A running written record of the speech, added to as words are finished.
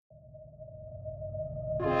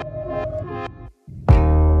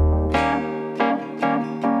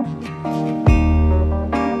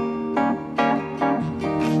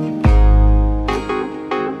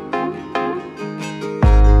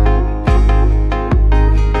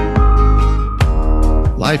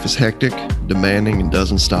Life is hectic, demanding, and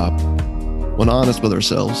doesn't stop. When honest with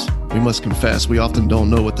ourselves, we must confess we often don't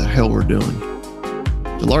know what the hell we're doing.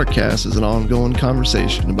 The Larkcast is an ongoing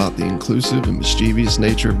conversation about the inclusive and mischievous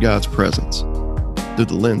nature of God's presence through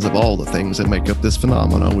the lens of all the things that make up this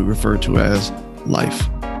phenomenon we refer to as life.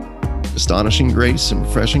 Astonishing grace and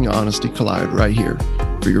refreshing honesty collide right here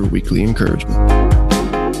for your weekly encouragement.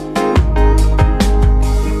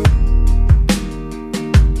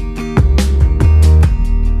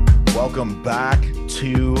 Welcome back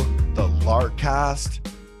to the Larkcast.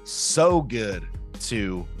 So good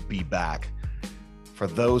to be back. For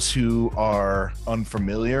those who are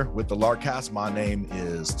unfamiliar with the Larkcast, my name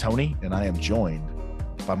is Tony, and I am joined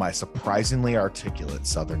by my surprisingly articulate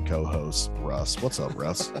Southern co-host, Russ. What's up,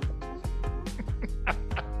 Russ?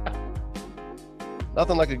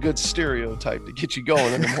 Nothing like a good stereotype to get you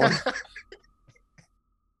going in the morning.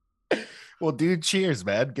 Well, dude, cheers,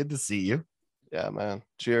 man. Good to see you. Yeah, man.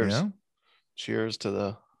 Cheers. Yeah. Cheers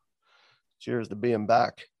to being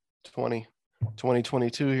back.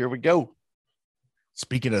 2022. Here we go.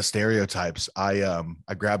 Speaking of stereotypes, I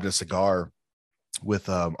grabbed a cigar with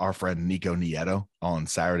our friend Nico Nieto on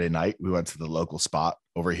Saturday night. We went to the local spot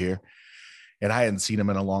over here, and I hadn't seen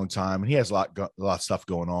him in a long time. And he has a lot of stuff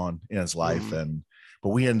going on in his life, but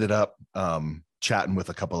we ended up chatting with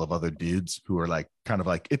a couple of other dudes who are kind of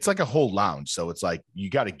like it's like a whole lounge. So it's like you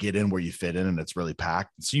got to get in where you fit in, and it's really packed.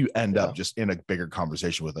 So you end up just in a bigger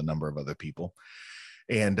conversation with a number of other people.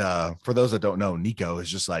 And for those that don't know, Nico is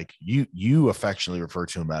just like you affectionately refer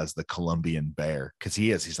to him as the Colombian bear, because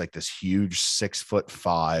he's like this huge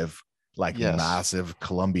 6'5", massive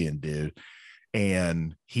Colombian dude.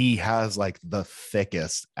 And he has like the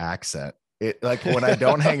thickest accent. It like when I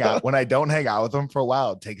don't hang out with him for a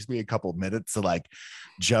while, it takes me a couple minutes to like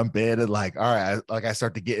jump in and like, all right, I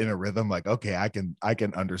start to get in a rhythm, like, okay, I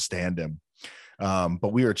can understand him.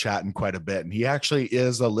 But we were chatting quite a bit, and he actually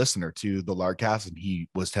is a listener to the Larkcast, and he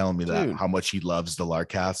was telling me that how much he loves the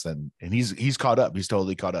Larkcast, and he's caught up. He's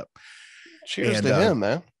totally caught up. Cheers to him,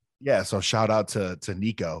 man. Yeah. So shout out to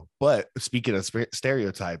Nico. But speaking of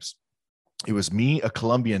stereotypes, it was me, a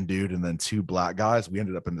Colombian dude, and then two black guys. We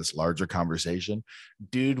ended up in this larger conversation.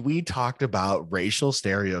 Dude, we talked about racial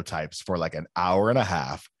stereotypes for like an hour and a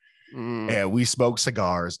half. And we smoked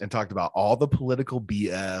cigars and talked about all the political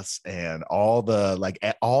BS and all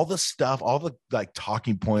the stuff, all the like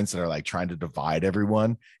talking points that are like trying to divide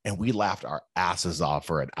everyone. And we laughed our asses off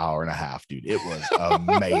for an hour and a half, dude. It was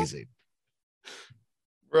amazing.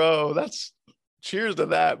 Bro, cheers to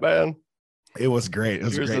that, man. It was great. It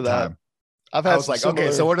was a great time. I was like,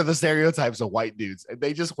 okay, so what are the stereotypes of white dudes? And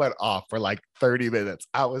they just went off for like 30 minutes.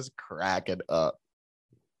 I was cracking up.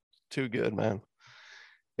 Too good, man.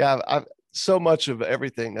 Yeah, I've so much of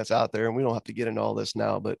everything that's out there, and we don't have to get into all this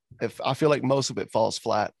now, but I feel like most of it falls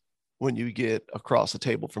flat when you get across the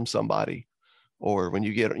table from somebody, or when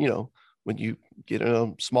you get, when you get in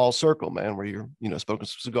a small circle, man, where you're, smoking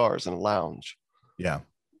some cigars in a lounge. Yeah.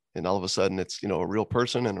 And all of a sudden it's, a real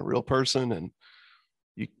person, and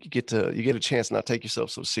you get a chance to not take yourself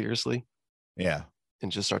so seriously. Yeah.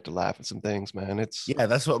 And just start to laugh at some things, man.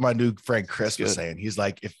 That's what my new friend Chris was saying. He's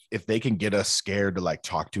like, if they can get us scared to like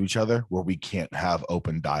talk to each other where we can't have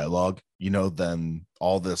open dialogue, then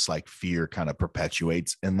all this like fear kind of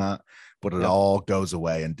perpetuates in that, but it all goes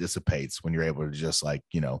away and dissipates when you're able to just like,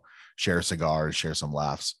 share cigars, share some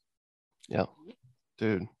laughs. Yeah,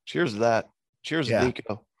 dude. Cheers to that. Cheers to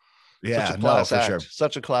Nico. Yeah, such a class act. Sure.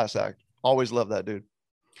 Such a class act. Always love that dude.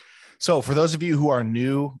 So for those of you who are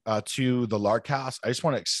new to the Larkcast, I just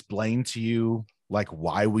want to explain to you like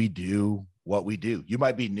why we do what we do. You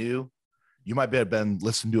might be new. You might have been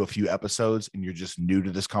listening to a few episodes and you're just new to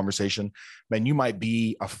this conversation. Man, you might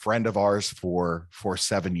be a friend of ours for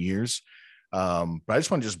 7 years. But I just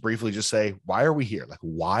want to just briefly say, why are we here? Like,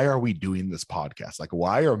 why are we doing this podcast? Like,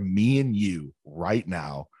 why are me and you right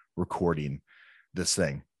now recording this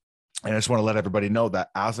thing? And I just want to let everybody know that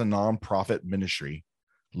as a nonprofit ministry,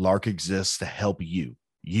 Lark exists to help you,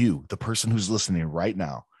 the person who's listening right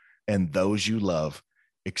now, and those you love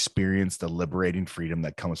experience the liberating freedom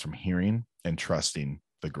that comes from hearing and trusting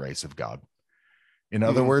the grace of God. In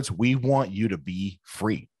other words, we want you to be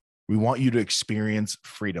free. We want you to experience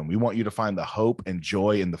freedom. We want you to find the hope and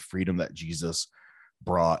joy in the freedom that Jesus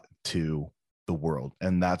brought to the world.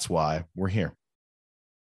 And that's why we're here.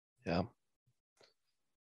 Yeah.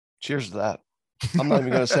 Cheers to that. I'm not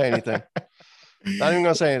even going to say anything. Not even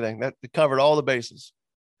going to say anything. That covered all the bases.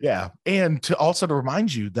 Yeah. And to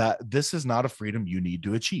remind you that this is not a freedom you need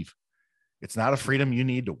to achieve. It's not a freedom you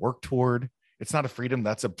need to work toward. It's not a freedom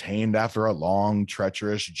that's obtained after a long,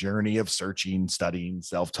 treacherous journey of searching, studying,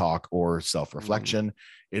 self-talk, or self-reflection.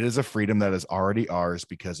 It is a freedom that is already ours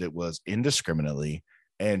because it was indiscriminately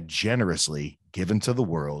and generously given to the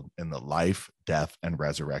world in the life, death, and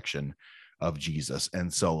resurrection of Jesus.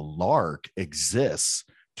 And so Lark exists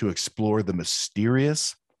to explore the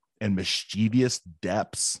mysterious and mischievous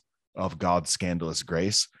depths of God's scandalous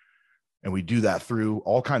grace. And we do that through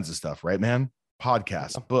all kinds of stuff, right, man?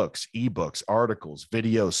 Podcasts, books, ebooks, articles,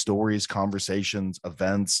 videos, stories, conversations,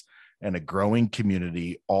 events, and a growing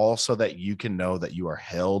community, all so that you can know that you are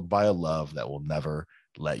held by a love that will never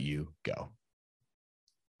let you go.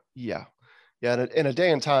 Yeah. Yeah. In a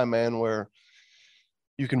day and time, man, where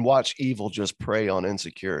you can watch evil just prey on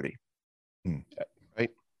insecurity, right?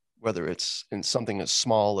 Whether it's in something as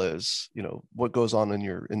small as, what goes on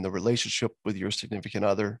in the relationship with your significant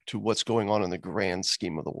other to what's going on in the grand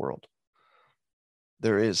scheme of the world.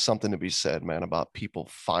 There is something to be said, man, about people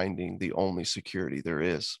finding the only security there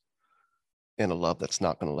is in a love that's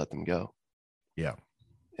not going to let them go. Yeah.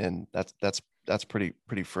 And that's pretty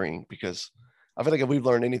freeing, because I feel like if we've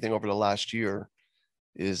learned anything over the last year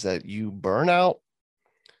is that you burn out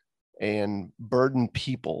and burden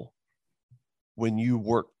people when you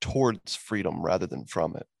work towards freedom rather than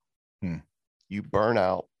from it. You burn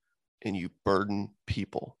out and you burden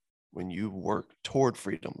people when you work toward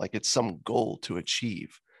freedom, like it's some goal to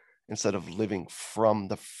achieve, instead of living from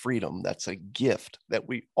the freedom that's a gift that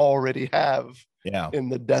we already have in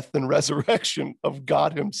the death and resurrection of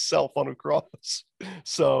God himself on a cross.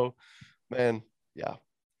 So, man, yeah,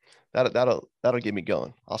 that'll get me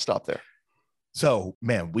going. I'll stop there. So,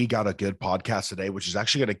 man, we got a good podcast today, which is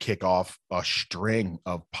actually going to kick off a string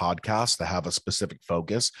of podcasts that have a specific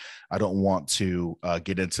focus. I don't want to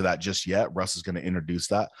get into that just yet. Russ is going to introduce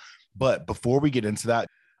that. But before we get into that,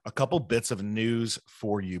 a couple bits of news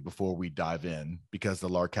for you before we dive in, because the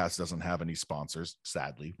Larkcast doesn't have any sponsors.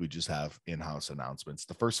 Sadly, we just have in-house announcements.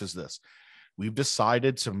 The first is this. We've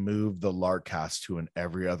decided to move the Larkcast to an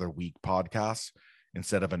every other week podcast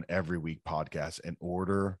instead of an every week podcast in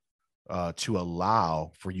order to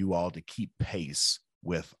allow for you all to keep pace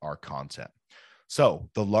with our content. So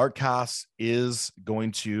the Larkcast is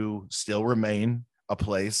going to still remain a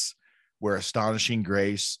place where astonishing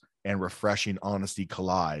grace and refreshing honesty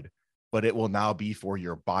collide, but it will now be for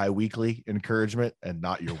your bi-weekly encouragement and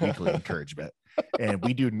not your weekly encouragement. And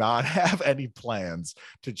we do not have any plans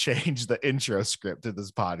to change the intro script to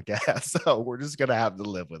this podcast. So we're just going to have to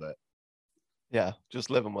live with it. Yeah,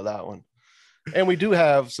 just living with that one. And we do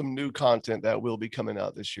have some new content that will be coming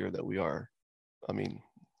out this year that we are,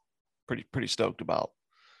 pretty stoked about.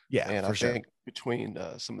 Yeah, and I think between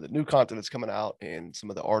some of the new content that's coming out and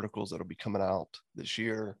some of the articles that'll be coming out this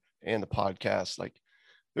year and the podcast, like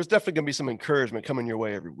there's definitely going to be some encouragement coming your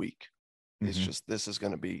way every week. It's just, this is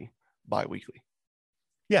going to be bi-weekly.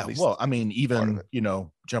 Yeah. Well, even,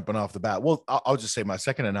 jumping off the bat, well, I'll just say my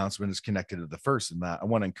second announcement is connected to the first, in that I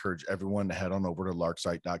want to encourage everyone to head on over to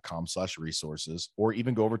larksite.com/resources, or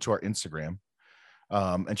even go over to our Instagram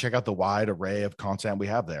and check out the wide array of content we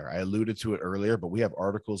have there. I alluded to it earlier, but we have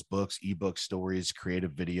articles, books, ebooks, stories,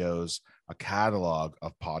 creative videos, a catalog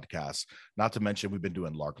of podcasts. Not to mention, we've been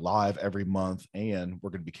doing Lark Live every month, and we're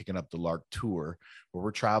going to be kicking up the Lark Tour, where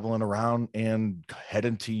we're traveling around and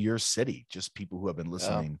heading to your city, just people who have been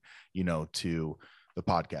listening, to the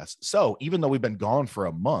podcast. So even though we've been gone for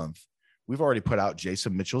a month, we've already put out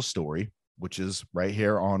Jason Mitchell's story, which is right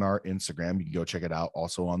here on our Instagram. You can go check it out,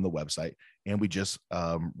 also on the website. And we just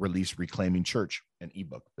released Reclaiming Church, an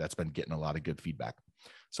ebook that's been getting a lot of good feedback.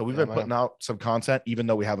 So we've been putting out some content, even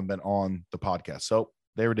though we haven't been on the podcast. So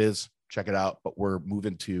there it is. Check it out. But we're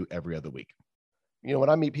moving to every other week. When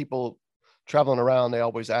I meet people traveling around, they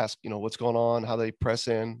always ask, what's going on, how they press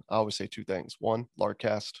in. I always say two things. One,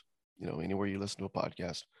 Larkcast, anywhere you listen to a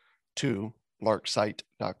podcast. Two,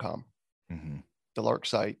 larksite.com. The Lark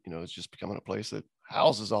site, is just becoming a place that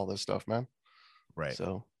houses all this stuff, man. Right.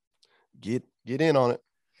 So get in on it.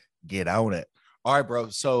 Get on it. All right, bro.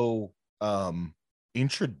 So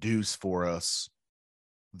introduce for us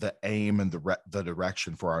the aim and the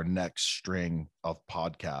direction for our next string of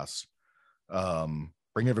podcasts.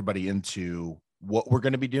 Bring everybody into what we're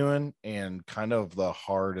going to be doing and kind of the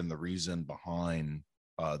heart and the reason behind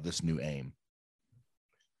this new aim.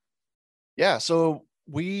 Yeah. So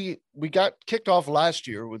we got kicked off last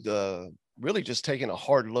year with really just taking a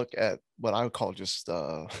hard look at what I would call just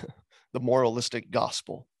the moralistic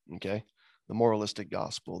gospel. Okay. The moralistic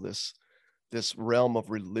gospel, this realm of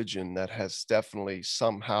religion that has definitely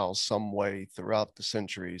somehow, some way throughout the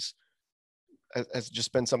centuries has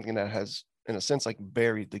just been something that has, in a sense, like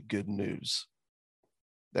buried the good news.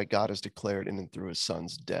 that God has declared in and through his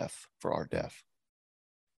son's death for our death.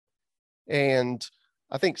 And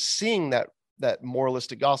I think seeing that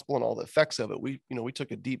moralistic gospel and all the effects of it, we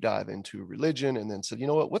took a deep dive into religion and then said, you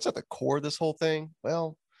know what's at the core of this whole thing?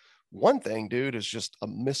 Well, one thing, dude, is just a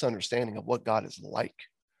misunderstanding of what God is like.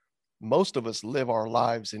 Most of us live our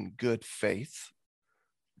lives in good faith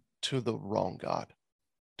to the wrong God,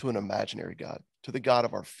 to an imaginary God, to the God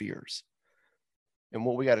of our fears. And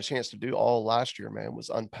what we got a chance to do all last year, man, was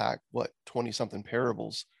unpack 20 something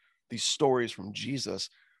parables, these stories from Jesus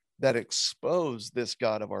that expose this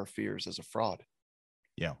God of our fears as a fraud.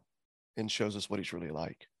 Yeah. And shows us what he's really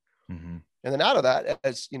like. Mm-hmm. And then out of that,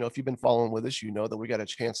 as you know, if you've been following with us, you know that we got a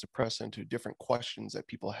chance to press into different questions that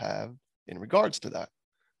people have in regards to that.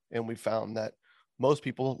 And we found that most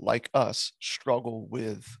people like us struggle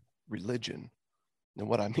with religion. And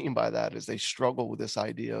what I mean by that is they struggle with this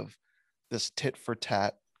idea of this tit for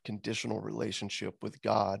tat conditional relationship with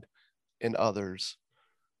God and others.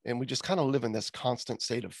 And we just kind of live in this constant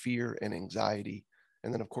state of fear and anxiety.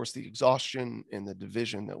 And then, of course, the exhaustion and the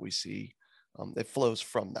division that we see that flows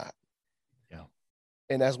from that. Yeah.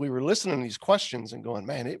 And as we were listening to these questions and going,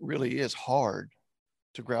 man, it really is hard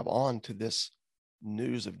to grab on to this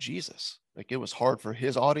news of Jesus. Like, it was hard for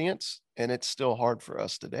his audience, and it's still hard for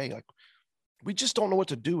us today. Like, we just don't know what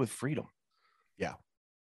to do with freedom. Yeah.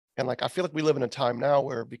 And like, I feel like we live in a time now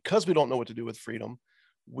where, because we don't know what to do with freedom,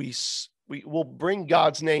 we will bring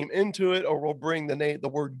God's name into it, or we'll bring the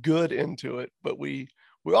word good into it. But we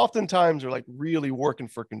oftentimes are like really working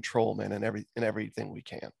for control, man, in everything we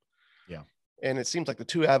can. Yeah. And it seems like the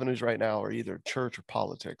two avenues right now are either church or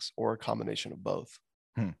politics, or a combination of both.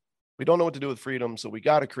 We don't know what to do with freedom, so we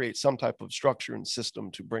got to create some type of structure and system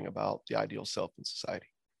to bring about the ideal self in society.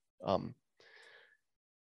 And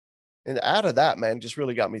out of that, man, just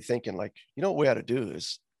really got me thinking, like, you know, what we ought to do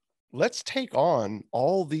is let's take on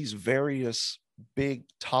all these various big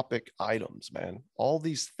topic items, man, all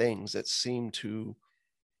these things that seem to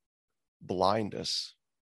blind us,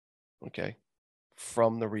 okay,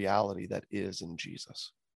 from the reality that is in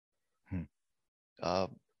Jesus.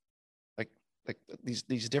 Like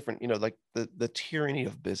these different, you know, like the tyranny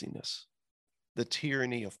of busyness, the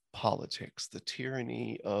tyranny of politics, the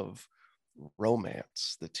tyranny of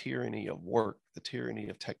romance, the tyranny of work, the tyranny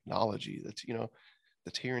of technology,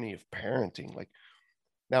 the tyranny of parenting. Like,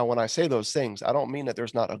 now, when I say those things, I don't mean that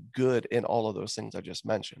there's not a good in all of those things I just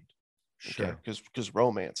mentioned. Sure. Because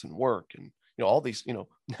romance and work and, you know, all these, you know,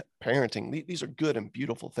 parenting, these are good and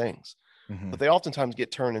beautiful things, but they oftentimes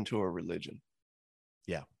get turned into a religion.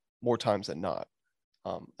 Yeah. More times than not,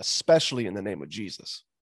 especially in the name of Jesus.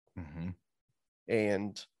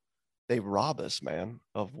 And they rob us, man,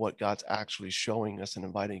 of what God's actually showing us and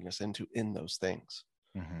inviting us into in those things.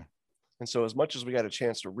 And so, as much as we got a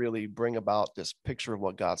chance to really bring about this picture of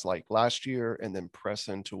what God's like last year, and then press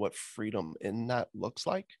into what freedom in that looks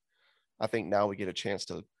like, I think now we get a chance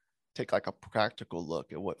to take like a practical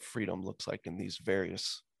look at what freedom looks like in these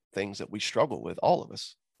various things that we struggle with, all of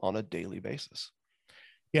us, on a daily basis.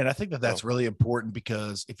 Yeah. And I think that that's really important,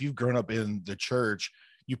 because if you've grown up in the church,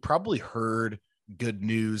 you probably heard good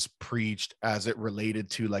news preached as it related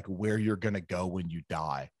to like where you're going to go when you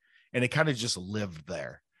die. And it kind of just lived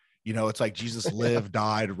there. You know, it's like Jesus lived,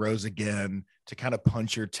 died, rose again to kind of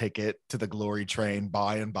punch your ticket to the glory train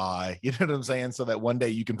by and by. You know what I'm saying? So that one day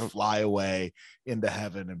you can fly away into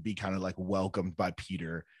heaven and be kind of like welcomed by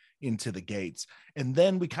Peter into the gates. And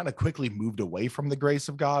then we kind of quickly moved away from the grace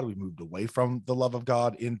of God. We moved away from the love of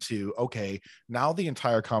God into, okay, now the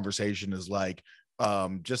entire conversation is like,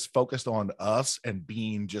 just focused on us and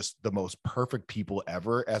being just the most perfect people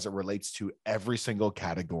ever as it relates to every single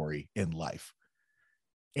category in life.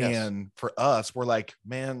 Yes. And for us, we're like,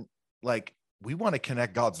 man, like, we want to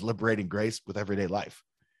connect God's liberating grace with everyday life.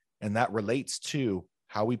 And that relates to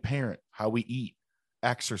how we parent, how we eat,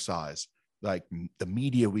 exercise, like the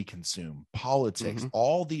media we consume, politics,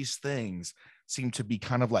 all these things seem to be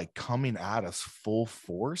kind of like coming at us full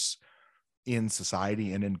force in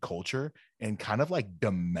society and in culture, and kind of like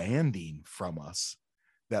demanding from us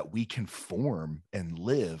that we conform and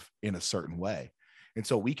live in a certain way. And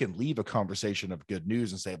so we can leave a conversation of good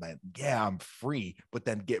news and say, man, yeah, I'm free, but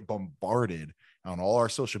then get bombarded on all our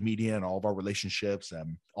social media and all of our relationships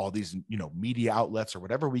and all these, you know, media outlets or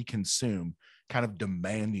whatever we consume, kind of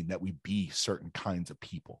demanding that we be certain kinds of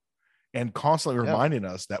people, and constantly reminding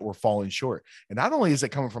us that we're falling short. And not only is it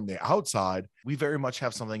coming from the outside, we very much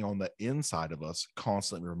have something on the inside of us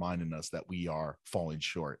constantly reminding us that we are falling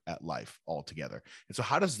short at life altogether. And so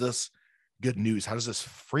how does this good news, how does this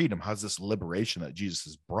freedom, how does this liberation that Jesus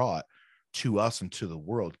has brought to us and to the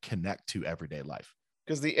world connect to everyday life?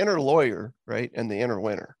 because the inner lawyer, right, and the inner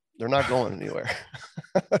winner, they're not going anywhere.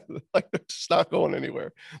 Like they're just not going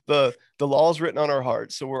anywhere. The law's written on our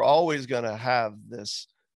hearts, so we're always going to have this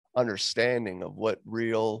understanding of what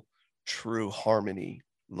real, true harmony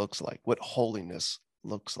looks like, what holiness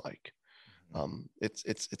looks like.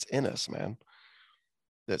 It's in us, man.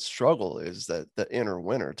 That struggle is that the inner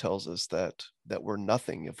winner tells us that we're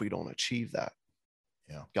nothing if we don't achieve that.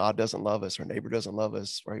 Yeah. God doesn't love us. Our neighbor doesn't love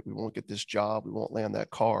us, right? We won't get this job. We won't land that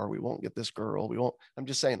car. We won't get this girl. We won't, I'm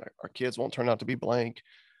just saying our kids won't turn out to be blank.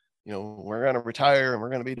 You know, we're going to retire and we're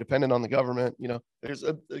going to be dependent on the government. You know, there's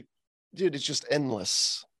dude, it's just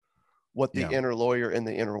endless what the inner lawyer and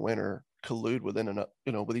the inner winner collude within,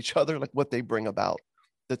 with each other, like what they bring about,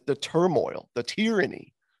 the turmoil, the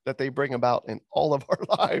tyranny that they bring about in all of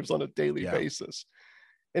our lives on a daily basis.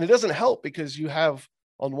 And it doesn't help because you have,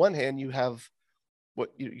 on one hand, you have what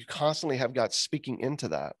you constantly have God speaking into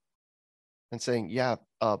that and saying,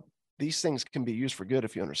 these things can be used for good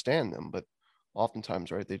if you understand them, but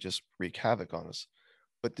oftentimes, right, they just wreak havoc on us.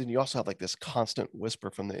 But then you also have like this constant whisper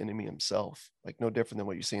from the enemy himself, like no different than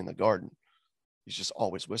what you see in the garden. He's just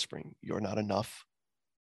always whispering, you're not enough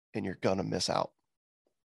and you're gonna miss out.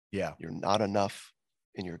 Yeah. You're not enough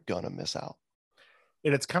and you're gonna miss out.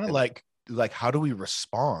 And it's kind of like how do we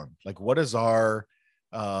respond? Like what is our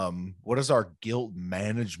guilt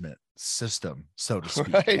management system, so to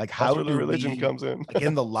speak? Right. Like how do the religion comes in? Like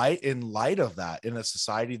in light of that, in a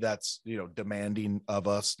society that's, you know, demanding of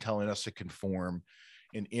us, telling us to conform,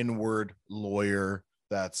 an inward lawyer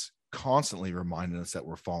that's constantly reminding us that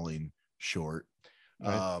we're falling short.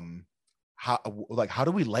 Right. How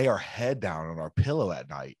do we lay our head down on our pillow at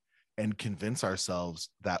night and convince ourselves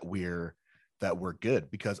that we're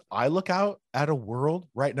good? Because I look out at a world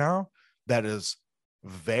right now that is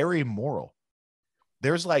very moral.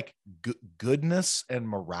 There's like goodness and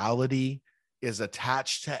morality is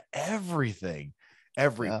attached to everything,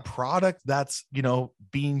 every product that's, you know,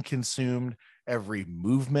 being consumed, every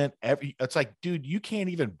movement, it's like, dude, you can't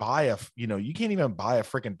even buy a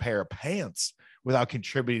freaking pair of pants without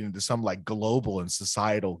contributing to some like global and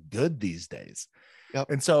societal good these days. Yep.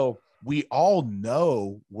 And so we all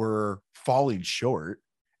know we're falling short,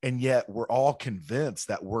 and yet we're all convinced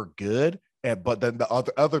that we're good. But then the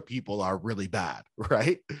other people are really bad,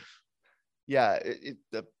 right? Yeah,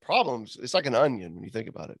 the problems, it's like an onion when you think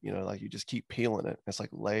about it, you know, like you just keep peeling it. It's like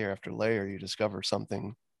layer after layer, you discover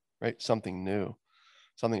something, right? Something new,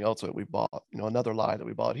 something else that we bought, you know, another lie that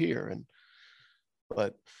we bought here.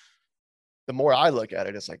 But the more I look at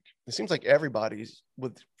it, it's like, it seems like everybody's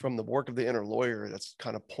from the work of the inner lawyer that's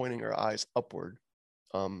kind of pointing our eyes upward.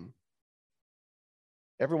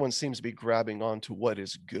 Everyone seems to be grabbing onto what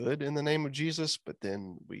is good in the name of Jesus, but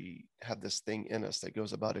then we have this thing in us that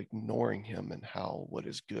goes about ignoring him and how what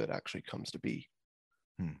is good actually comes to be.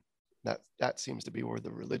 That seems to be where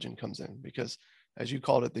the religion comes in, because as you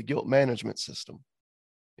called it, the guilt management system,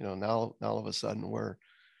 you know, now all of a sudden we're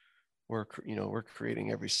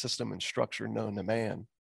creating every system and structure known to man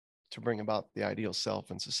to bring about the ideal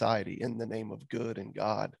self in society in the name of good and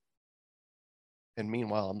God. And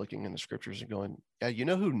meanwhile, I'm looking in the scriptures and going, yeah, you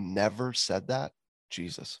know who never said that?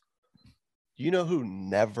 Jesus. You know who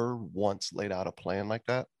never once laid out a plan like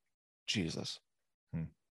that? Jesus.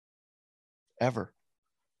 Ever.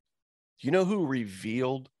 You know who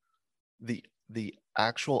revealed the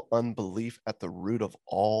actual unbelief at the root of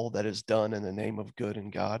all that is done in the name of good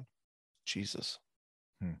and God? Jesus.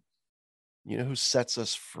 You know who sets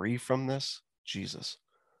us free from this? Jesus.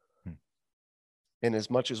 And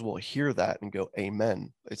as much as we'll hear that and go,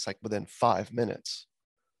 amen, it's like within 5 minutes,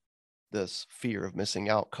 this fear of missing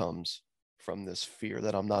out comes from this fear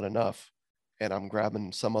that I'm not enough. And I'm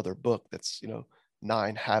grabbing some other book that's,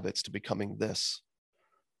 9 habits to becoming this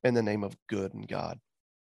in the name of good and God.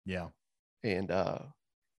 Yeah. And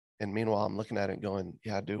meanwhile, I'm looking at it and going,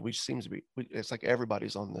 yeah, dude, it's like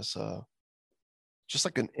everybody's on this, just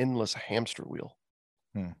like an endless hamster wheel.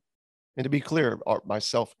 And to be clear,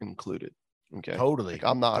 myself included. Okay. Totally. Like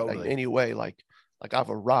I'm not in any way like I've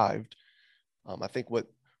arrived. I think what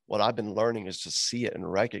I've been learning is to see it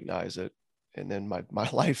and recognize it. And then my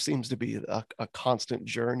life seems to be a constant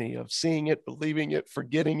journey of seeing it, believing it,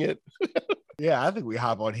 forgetting it. Yeah, I think we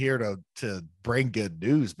hop on here to bring good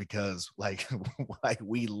news because like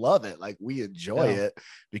we love it. Like we enjoy it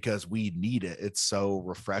because we need it. It's so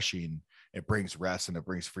refreshing. It brings rest and it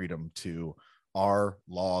brings freedom to our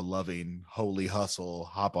law-loving, holy hustle,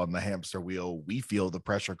 hop on the hamster wheel. We feel the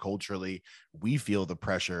pressure culturally. We feel the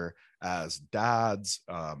pressure as dads,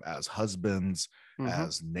 as husbands,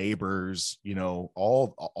 as neighbors,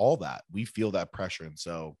 all that. We feel that pressure. And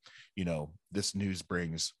so, this news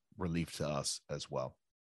brings relief to us as well.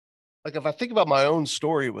 like if I think about my own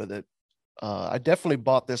story with it, I definitely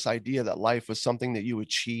bought this idea that life was something that you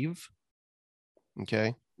achieve.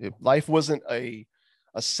 Okay. If life wasn't a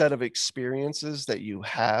set of experiences that you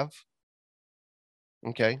have,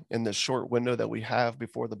 okay, in the short window that we have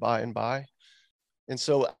before the by and by. And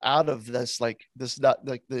so out of this, like this, not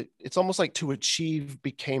like it's almost like to achieve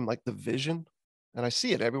became like the vision. And I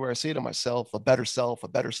see it everywhere. I see it in myself, a better self, a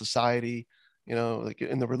better society, like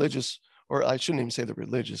in the religious, or I shouldn't even say the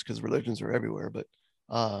religious because religions are everywhere, but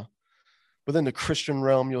within the Christian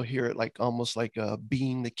realm, you'll hear it like almost like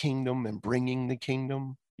being the kingdom and bringing the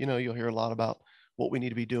kingdom. You'll hear a lot about what we need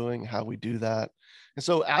to be doing, how we do that. And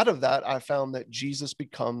so out of that, I found that Jesus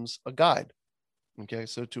becomes a guide. Okay.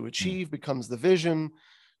 So to achieve becomes the vision,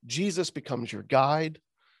 Jesus becomes your guide,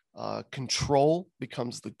 control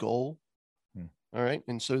becomes the goal. All right.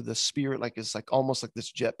 And so the spirit, like, is like almost like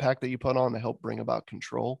this jetpack that you put on to help bring about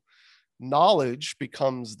control. Knowledge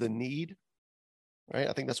becomes the need. Right.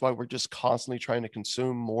 I think that's why we're just constantly trying to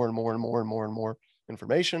consume more and more and more and more and more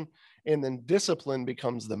information. And then discipline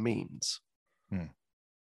becomes the means.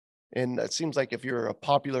 And it seems like if you're a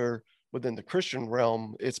popular within the Christian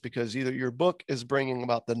realm, it's because either your book is bringing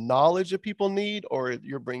about the knowledge that people need, or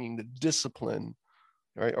you're bringing the discipline,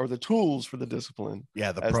 right? Or the tools for the discipline.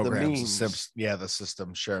 Yeah. The as programs, the means. the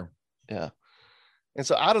system. Sure. Yeah. And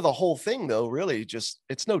so out of the whole thing, though, really just,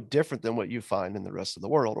 it's no different than what you find in the rest of the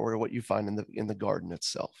world or what you find in the garden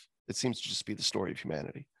itself. It seems to just be the story of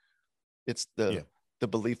humanity. It's the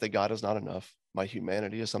belief that God is not enough. My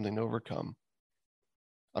humanity is something to overcome.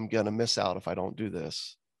 I'm going to miss out if I don't do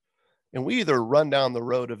this. And we either run down the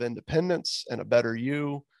road of independence and a better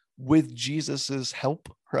you with Jesus's help,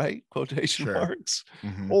 right? Quotation marks,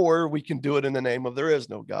 or we can do it in the name of there is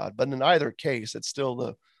no God. But in either case, it's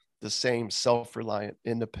still the same self-reliant,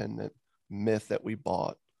 independent myth that we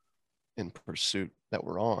bought in pursuit that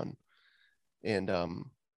we're on. And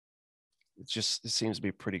it seems to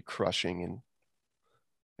be pretty crushing.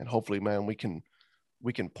 And hopefully, man, we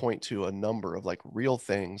can point to a number of like real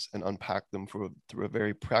things and unpack them through a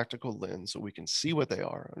very practical lens so we can see what they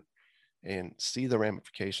are and see the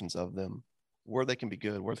ramifications of them, where they can be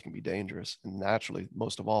good, where they can be dangerous, and naturally,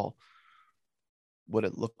 most of all, what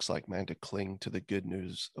it looks like, man, to cling to the good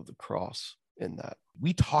news of the cross in that.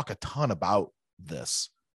 We talk a ton about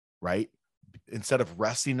this, right? Instead of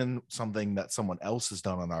resting in something that someone else has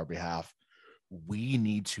done on our behalf, we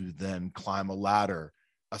need to then climb a ladder,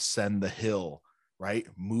 ascend the hill, right?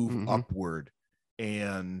 Move upward.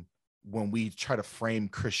 And when we try to frame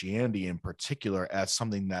Christianity in particular as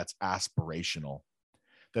something that's aspirational,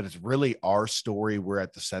 that it's really our story, we're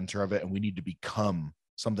at the center of it, and we need to become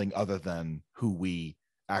something other than who we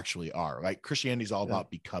actually are. Like Christianity is all about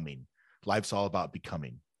becoming. Life's all about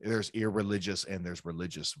becoming. There's irreligious and there's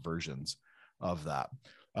religious versions of that.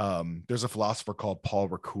 There's a philosopher called Paul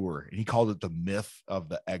Ricoeur, and he called it the myth of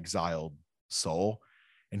the exiled soul.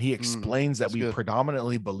 And he explains that we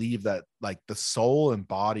predominantly believe that like the soul and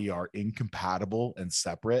body are incompatible and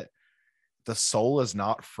separate. The soul is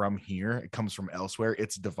not from here. It comes from elsewhere.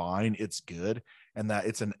 It's divine. It's good. And that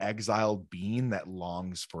it's an exiled being that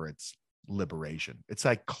longs for its liberation. It's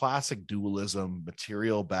like classic dualism,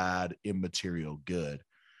 material bad, immaterial good.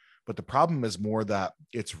 But the problem is more that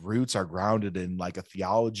its roots are grounded in like a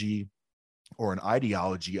theology or an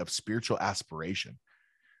ideology of spiritual aspiration.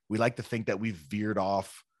 We like to think that we've veered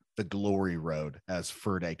off the glory road, as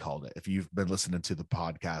Ferde called it. If you've been listening to the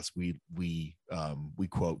podcast, we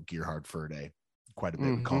quote Gerhard Ferde quite a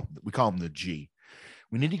bit. We call him the G.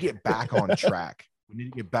 We need to get back on track. We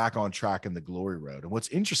need to get back on track in the glory road. And what's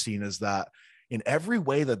interesting is that in every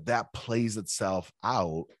way that plays itself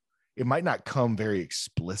out, it might not come very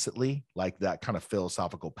explicitly, like that kind of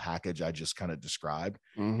philosophical package I just kind of described.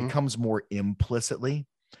 It comes more implicitly.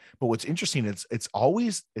 But what's interesting is it's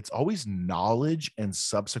always knowledge and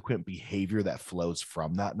subsequent behavior that flows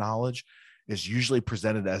from that knowledge is usually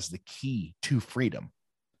presented as the key to freedom.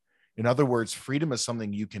 In other words, freedom is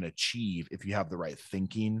something you can achieve if you have the right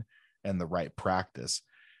thinking and the right practice.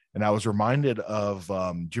 And I was reminded of,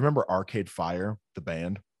 do you remember Arcade Fire, the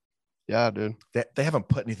band? Yeah, dude. They haven't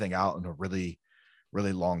put anything out in a really,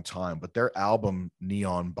 really long time, but their album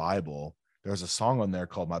Neon Bible, there's a song on there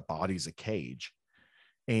called My Body's a Cage.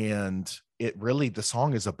 And it really, the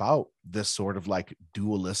song is about this sort of like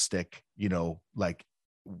dualistic, like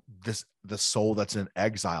the soul that's in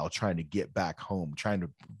exile, trying to get back home, trying to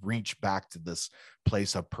reach back to this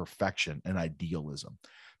place of perfection and idealism.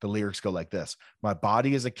 The lyrics go like this: my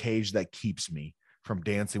body is a cage that keeps me from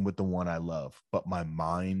dancing with the one I love, but my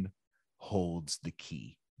mind holds the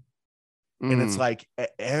key. And it's like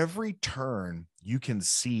at every turn you can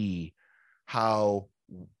see how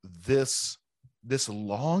this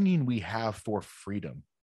longing we have for freedom,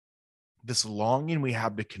 this longing we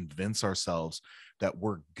have to convince ourselves that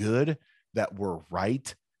we're good, that we're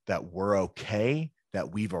right, that we're okay,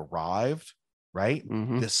 that we've arrived, right?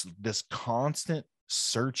 Mm-hmm. This constant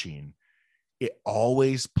searching, it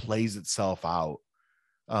always plays itself out.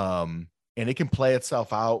 And it can play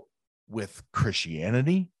itself out with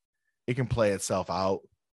Christianity. It can play itself out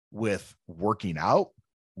with working out,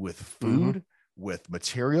 with food, with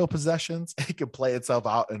material possessions. It can play itself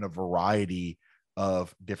out in a variety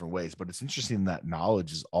of different ways. But it's interesting that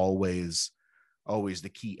knowledge is always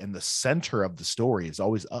the key. And the center of the story is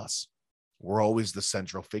always us. We're always the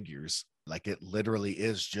central figures. Like, it literally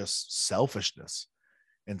is just selfishness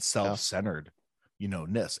and self-centered,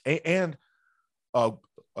 ness, and a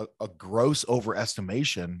gross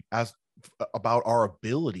overestimation about our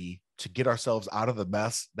ability to get ourselves out of the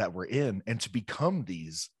mess that we're in and to become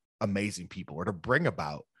these amazing people, or to bring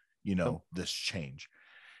about, this change.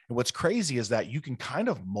 And what's crazy is that you can kind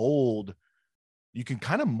of mold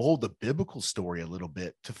the biblical story a little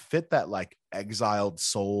bit to fit that like exiled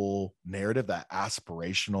soul narrative, that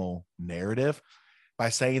aspirational narrative, by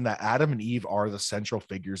saying that Adam and Eve are the central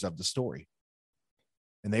figures of the story.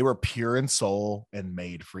 And they were pure in soul and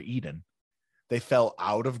made for Eden. They fell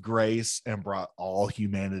out of grace and brought all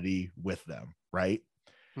humanity with them, right?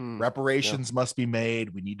 Reparations must be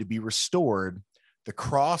made. We need to be restored. The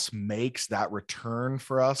cross makes that return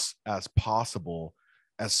for us as possible,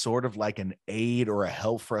 as sort of like an aid or a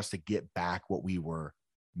help for us to get back what we were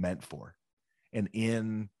meant for. And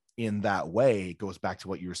in that way, it goes back to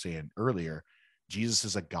what you were saying earlier. Jesus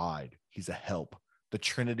is a guide. He's a help. The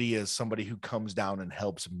Trinity is somebody who comes down and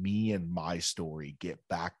helps me and my story get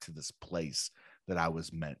back to this place that I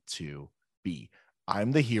was meant to be.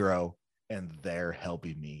 I'm the hero, and they're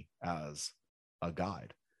helping me as a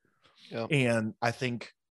guide. Yep. And I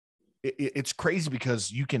think it's crazy because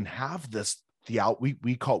you can have this we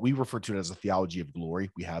refer to it as a theology of glory.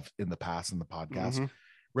 We have in the past in the podcast,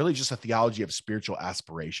 really just a theology of spiritual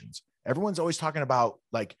aspirations. Everyone's always talking about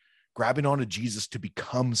like grabbing onto Jesus to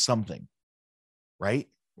become something, right?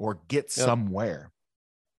 Or get somewhere.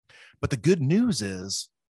 But the good news is,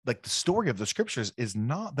 like, the story of the scriptures is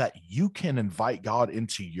not that you can invite God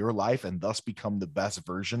into your life and thus become the best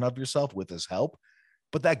version of yourself with his help,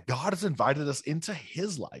 but that God has invited us into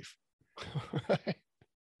his life.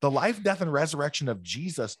 The life, death, and resurrection of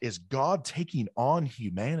Jesus is God taking on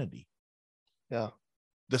humanity. Yeah.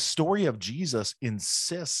 The story of Jesus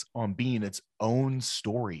insists on being its own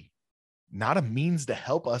story, not a means to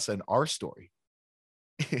help us in our story.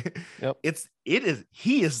 Yep.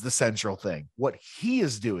 He is the central thing. What he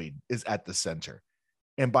is doing is at the center.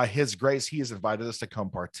 And by his grace, he has invited us to come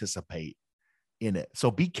participate in it. So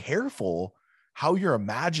be careful how you're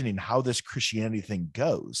imagining how this Christianity thing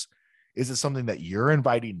goes. Is it something that you're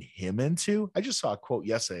inviting him into? I just saw a quote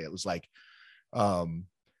yesterday. It was like,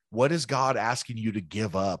 what is God asking you to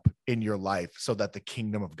give up in your life so that the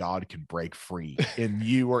kingdom of God can break free in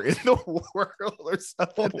you or in the world or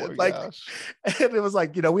something? And it was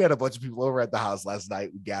like, we had a bunch of people over at the house last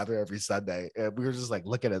night. We gather every Sunday, and we were just like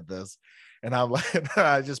looking at this. And I'm like,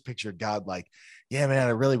 I just pictured God like, yeah, man,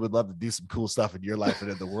 I really would love to do some cool stuff in your life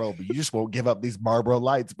and in the world, but you just won't give up these Marlboro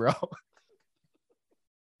Lights, bro.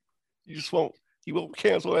 You won't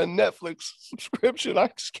cancel that Netflix subscription. I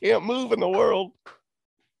just can't move in the world.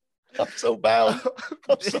 I'm so bound.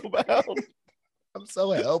 I'm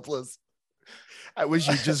so helpless. I wish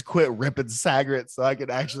you just quit ripping cigarettes so I could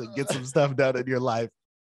actually get some stuff done in your life.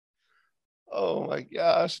 Oh my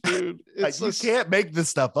gosh, dude. You can't make this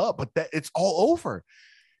stuff up, but it's all over.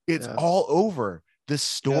 It's all over. This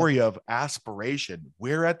story of aspiration.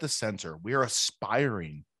 We're at the center. We're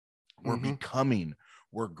aspiring. We're becoming.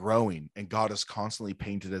 We're growing. And God is constantly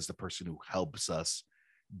painted as the person who helps us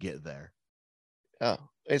get there. Yeah.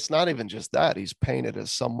 It's not even just that. He's painted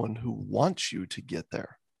as someone who wants you to get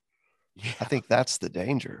there. Yeah. I think that's the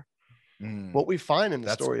danger. What we find in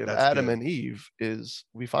the story of Adam and Eve is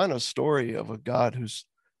we find a story of a God who's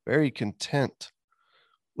very content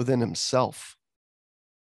within himself.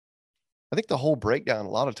 I think the whole breakdown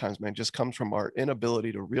a lot of times, man, just comes from our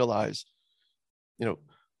inability to realize,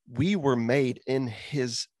 we were made in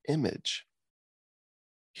his image.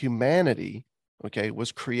 Humanity,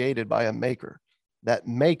 was created by a maker. That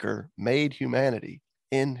maker made humanity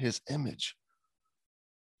in his image.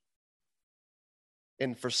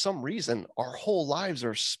 And for some reason, our whole lives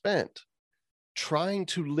are spent trying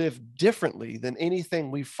to live differently than anything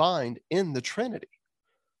we find in the Trinity.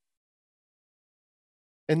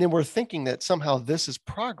 And then we're thinking that somehow this is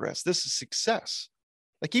progress, this is success.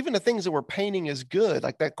 Like even the things that we're painting as good,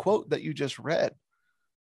 like that quote that you just read,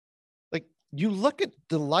 you look at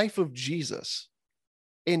the life of Jesus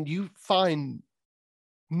and you find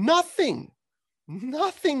nothing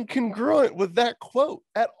congruent with that quote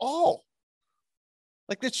at all.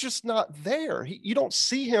 Like, it's just not there. You don't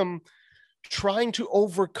see him trying to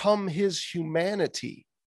overcome his humanity,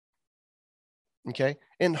 okay,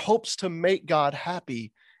 in hopes to make God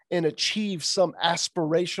happy and achieve some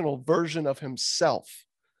aspirational version of himself,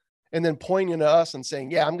 and then pointing to us and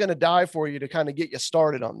saying, yeah, I'm going to die for you to kind of get you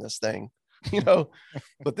started on this thing,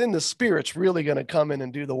 but then the Spirit's really going to come in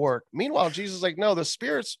and do the work. Meanwhile, Jesus is like, no, the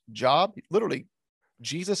Spirit's job, literally,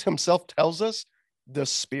 Jesus himself tells us the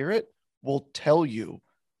Spirit will tell you,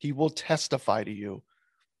 he will testify to you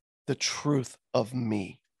the truth of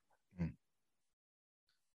me.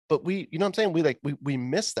 But we, you know what I'm saying? We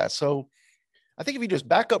miss that. So I think if you just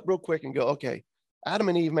back up real quick and go, okay, Adam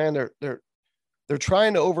and Eve, man, they're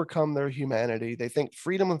trying to overcome their humanity. They think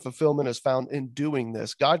freedom and fulfillment is found in doing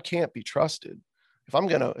this. God can't be trusted. If I'm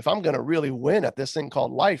gonna really win at this thing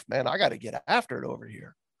called life, man, I got to get after it over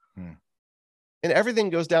here. And everything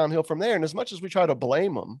goes downhill from there. And as much as we try to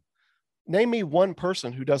blame them, name me one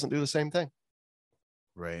person who doesn't do the same thing.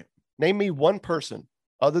 Right. Name me one person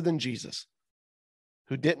other than Jesus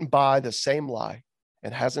who didn't buy the same lie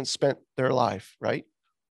and hasn't spent their life, right,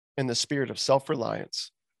 in the spirit of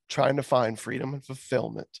self-reliance, trying to find freedom and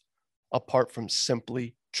fulfillment apart from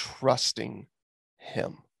simply trusting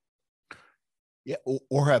him. Yeah.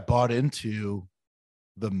 Or have bought into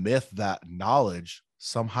the myth that knowledge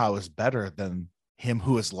somehow is better than him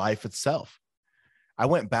who is life itself. I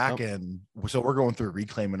went back and so we're going through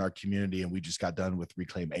Reclaim in our community, and we just got done with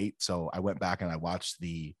Reclaim 8. So I went back and I watched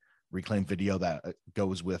the Reclaim video that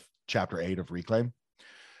goes with chapter 8 of Reclaim.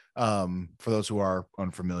 For those who are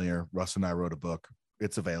unfamiliar, Russ and I wrote a book.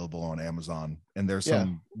 It's available on Amazon, and there's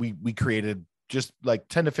some, we created just like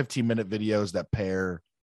 10 to 15 minute videos that pair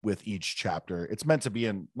with each chapter. It's meant to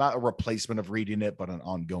be not a replacement of reading it, but an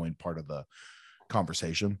ongoing part of the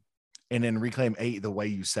conversation. And in Reclaim 8, the way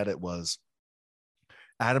you said it was,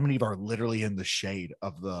 Adam and Eve are literally in the shade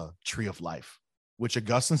of the tree of life, which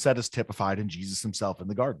Augustine said is typified in Jesus himself in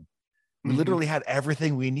the garden. We literally had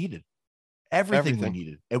everything we needed, everything we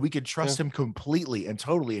needed, and we could trust him completely and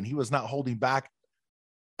totally. And he was not holding back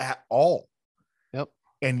at all. Yep.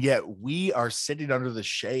 And yet we are sitting under the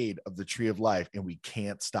shade of the tree of life, and we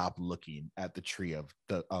can't stop looking at the tree of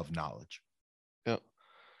knowledge. Yep.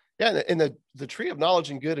 Yeah. And the tree of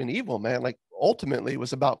knowledge and good and evil, man, like ultimately it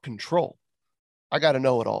was about control. I got to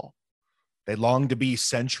know it all. They long to be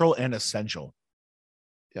central and essential.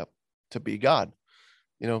 Yep. To be God,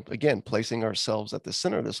 again, placing ourselves at the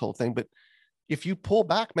center of this whole thing. But if you pull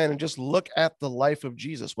back, man, and just look at the life of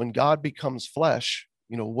Jesus, when God becomes flesh,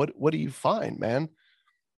 what do you find, man?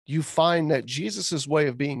 You find that Jesus's way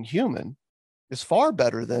of being human is far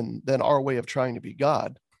better than our way of trying to be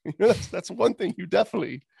God. That's one thing you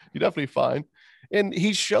definitely find. And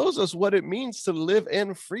he shows us what it means to live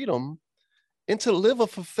in freedom and to live a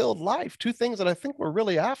fulfilled life. Two things that I think we're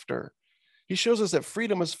really after. He shows us that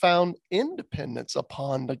freedom is found in dependence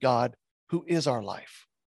upon the God who is our life.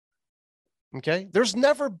 Okay? There's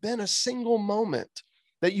never been a single moment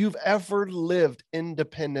that you've ever lived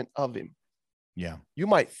independent of him. Yeah. You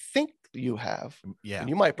might think you have. Yeah. And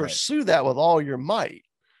you might pursue that with all your might.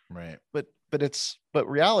 Right. But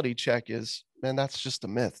reality check is, man, that's just a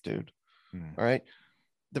myth, dude. All right.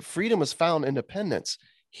 The freedom is found in dependence.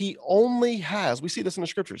 He only has, we see this in the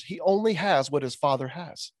scriptures, he only has what his father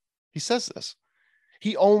has. He says this.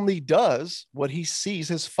 He only does what he sees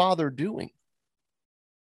his father doing.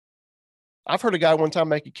 I've heard a guy one time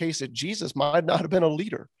make a case that Jesus might not have been a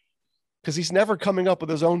leader because he's never coming up with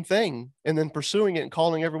his own thing and then pursuing it and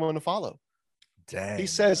calling everyone to follow. Dang. He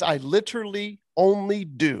says, I literally only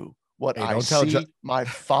do what I see my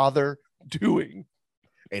father doing.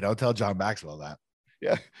 Hey, don't tell John Maxwell that.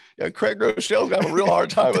 Yeah. Craig Rochelle's got a real hard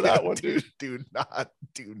time with that one, dude. Do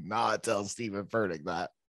not tell Stephen Furtick that.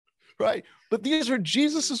 Right. But these are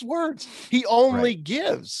Jesus's words. He only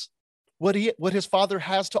gives what his father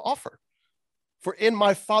has to offer. For in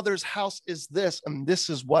my father's house is this, and this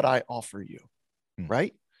is what I offer you.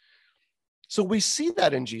 Right. So we see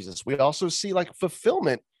that in Jesus. We also see like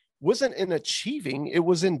fulfillment wasn't in achieving, it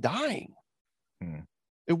was in dying.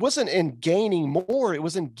 It wasn't in gaining more. It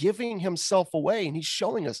was in giving himself away. And he's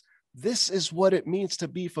showing us this is what it means to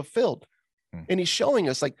be fulfilled. And he's showing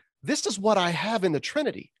us like, this is what I have in the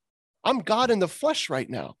Trinity. I'm God in the flesh right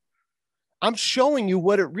now. I'm showing you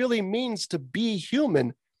what it really means to be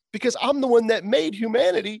human because I'm the one that made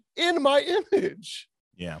humanity in my image.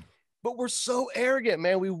 Yeah. But we're so arrogant,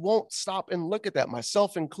 man. We won't stop and look at that,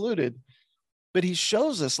 myself included. But he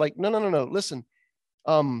shows us like, no. Listen,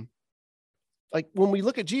 Like when we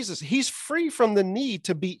look at Jesus, he's free from the need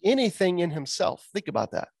to be anything in himself. Think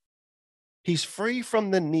about that. He's free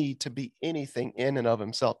from the need to be anything in and of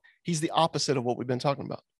himself. He's the opposite of what we've been talking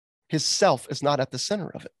about. His self is not at the center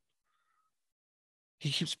of it. He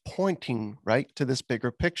keeps pointing right to this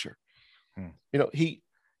bigger picture. You know,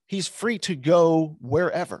 he's free to go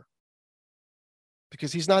wherever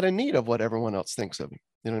because he's not in need of what everyone else thinks of him.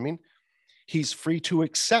 You know what I mean? He's free to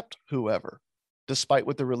accept whoever, despite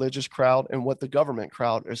what the religious crowd and what the government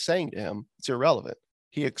crowd are saying to him. It's irrelevant.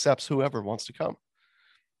 He accepts whoever wants to come.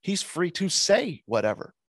 He's free to say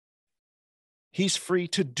whatever. He's free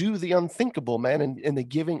to do the unthinkable, man, in the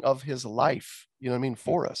giving of his life, you know what I mean,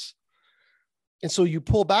 for us. And so you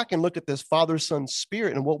pull back and look at this Father, Son,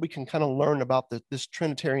 Spirit and what we can kind of learn about this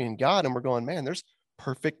Trinitarian God. And we're going, man, there's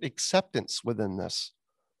perfect acceptance within this.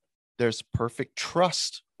 There's perfect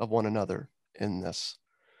trust of one another in this.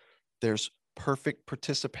 There's perfect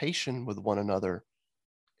participation with one another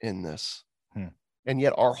in this. And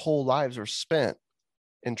yet our whole lives are spent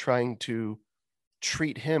in trying to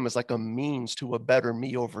treat him as like a means to a better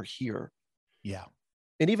me over here. Yeah.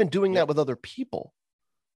 And even doing that with other people.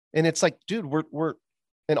 And it's like, dude, we're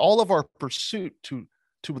in all of our pursuit to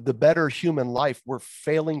the better human life, we're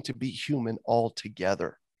failing to be human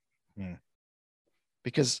altogether.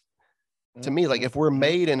 Because to me, like if we're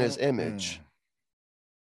made in his image,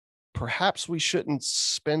 perhaps we shouldn't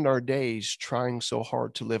spend our days trying so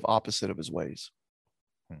hard to live opposite of his ways.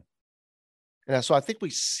 And so I think we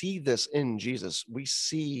see this in Jesus. We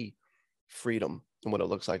see freedom and what it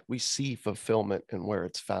looks like. We see fulfillment and where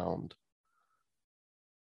it's found.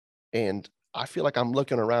 And I feel like I'm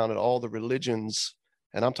looking around at all the religions,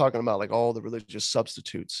 and I'm talking about like all the religious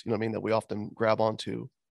substitutes, you know what I mean, that we often grab onto,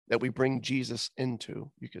 that we bring Jesus into,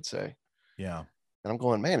 you could say. Yeah. And I'm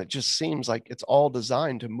going, man, it just seems like it's all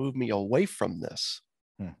designed to move me away from this,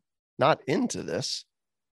 not into this.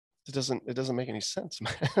 It doesn't make any sense,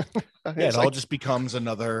 man. Yeah, it all just becomes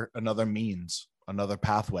another means, another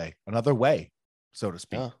pathway, another way, so to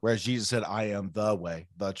speak. Whereas Jesus said, I am the way,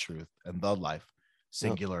 the truth, and the life,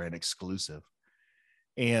 singular and exclusive.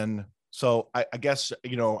 And so I guess,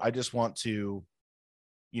 you know, I just want to,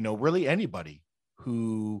 you know, really anybody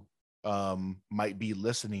who might be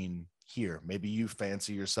listening here, maybe you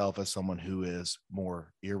fancy yourself as someone who is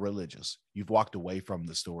more irreligious. You've walked away from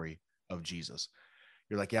the story of Jesus.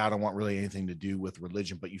 You're like, yeah, I don't want really anything to do with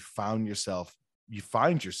religion, but you find yourself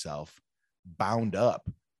bound up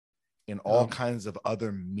in all kinds of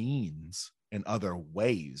other means and other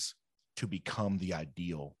ways to become the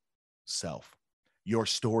ideal self. Your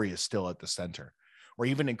story is still at the center. Or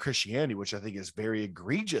even in Christianity, which I think is very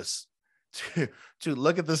egregious to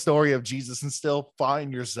look at the story of Jesus and still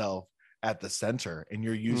find yourself at the center and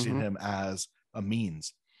you're using him as a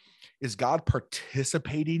means. Is God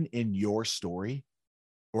participating in your story?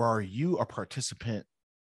 Or are you a participant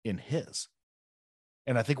in his?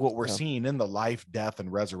 And I think what we're seeing in the life, death, and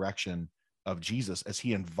resurrection of Jesus as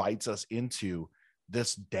he invites us into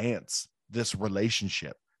this dance, this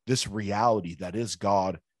relationship, this reality that is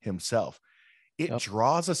God himself, it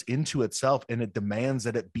draws us into itself and it demands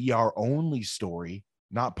that it be our only story,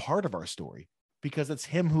 not part of our story, because it's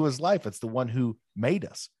him who is life. It's the one who made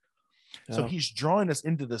us. So he's drawing us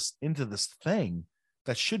into this thing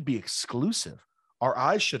that should be exclusive. Our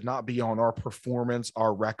eyes should not be on our performance,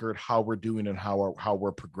 our record, how we're doing and how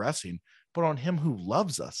we're progressing, but on him who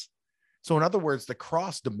loves us. So in other words, the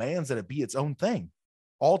cross demands that it be its own thing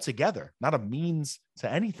altogether, not a means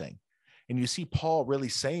to anything. And you see Paul really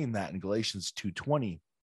saying that in Galatians 2:20,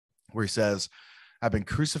 where he says, I've been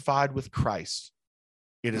crucified with Christ.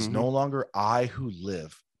 It is no longer I who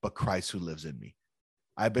live, but Christ who lives in me.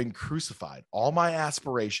 I've been crucified. All my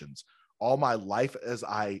aspirations, all my life as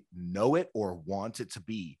I know it or want it to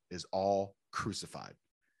be is all crucified.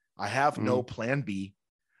 I have no plan B.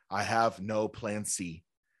 I have no plan C.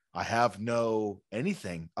 I have no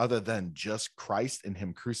anything other than just Christ and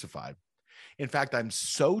him crucified. In fact, I'm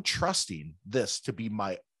so trusting this to be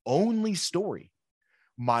my only story,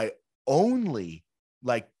 my only,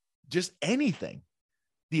 like just anything,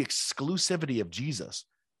 the exclusivity of Jesus,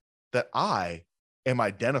 that I am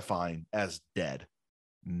identifying as dead,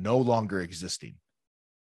 no longer existing,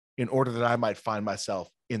 in order that I might find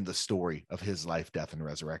myself in the story of his life, death, and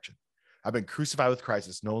resurrection. I've been crucified with Christ.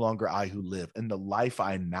 It's no longer I who live. And the life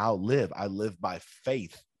I now live, I live by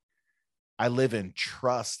faith. I live in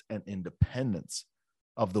trust and independence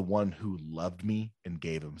of the one who loved me and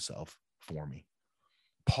gave himself for me.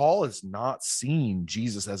 Paul is not seeing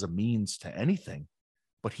Jesus as a means to anything,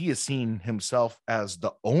 but he is seeing himself as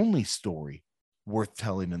the only story worth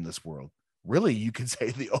telling in this world. really, you could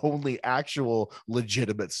say the only actual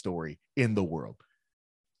legitimate story in the world.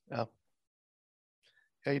 Yeah.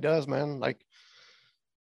 Yeah, he does, man. Like,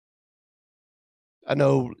 I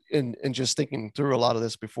know in just thinking through a lot of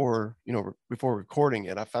this before recording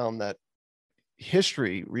it, I found that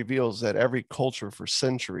history reveals that every culture for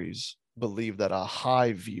centuries believed that a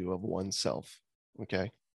high view of oneself.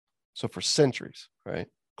 Okay. So for centuries, right?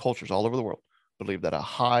 Cultures all over the world believed that a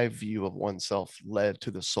high view of oneself led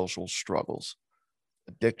to the social struggles,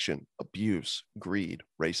 addiction, abuse, greed,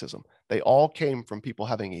 racism. They all came from people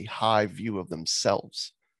having a high view of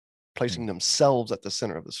themselves, placing themselves at the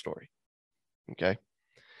center of the story. Okay.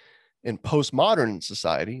 In postmodern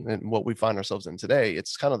society and what we find ourselves in today,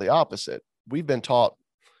 it's kind of the opposite. We've been taught,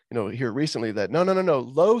 here recently that no,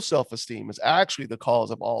 low self-esteem is actually the cause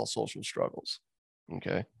of all social struggles.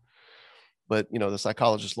 Okay. But, the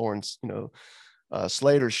psychologist Lawrence,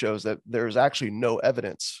 Slater shows that there's actually no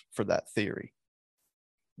evidence for that theory.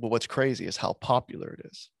 But what's crazy is how popular it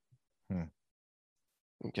is.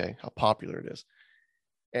 Okay. How popular it is.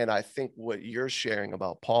 And I think what you're sharing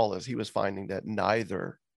about Paul is he was finding that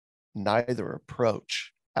neither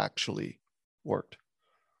approach actually worked.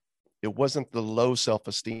 It wasn't the low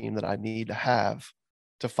self-esteem that I need to have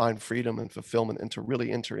to find freedom and fulfillment and to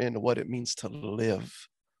really enter into what it means to live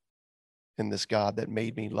in this God that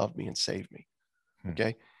made me, loved me, and saved me.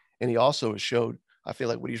 Okay. And he also showed, I feel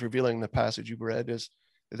like what he's revealing in the passage you read is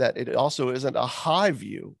that it also isn't a high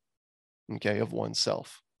view, okay, of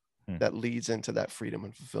oneself that leads into that freedom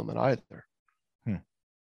and fulfillment either.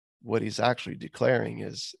 What he's actually declaring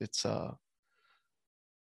is it's the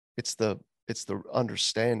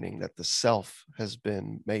understanding that the self has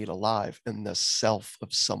been made alive in the self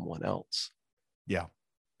of someone else. Yeah.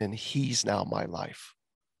 And he's now my life.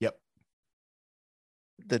 Yep.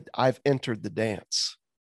 That I've entered the dance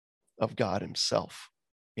of God himself.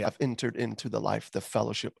 Yep. I've entered into the life, the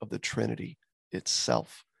fellowship of the Trinity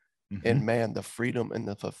itself. And man, the freedom and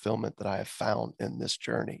the fulfillment that I have found in this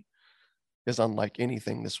journey is unlike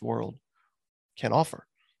anything this world can offer.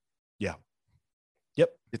 Yeah.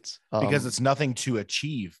 Yep. It's because it's nothing to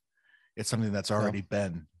achieve. It's something that's already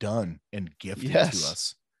been done and gifted to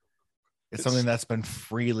us. It's something that's been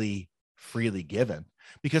freely given,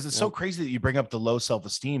 because it's so crazy that you bring up the low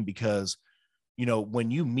self-esteem, because, when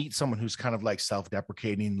you meet someone who's kind of like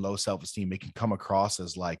self-deprecating, low self-esteem, it can come across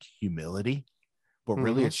as like humility, but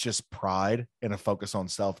really it's just pride and a focus on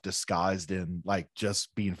self disguised in like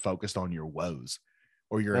just being focused on your woes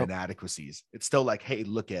or your inadequacies. It's still like, hey,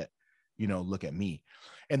 look at me.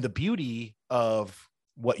 And the beauty of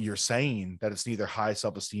what you're saying, that it's neither high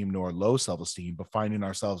self-esteem nor low self-esteem, but finding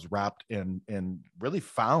ourselves wrapped in and really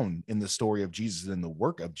found in the story of Jesus and the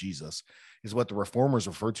work of Jesus, is what the reformers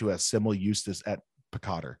refer to as simul justus et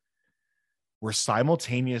peccator. We're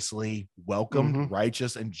simultaneously welcomed,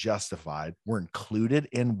 righteous, and justified. We're included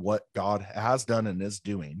in what God has done and is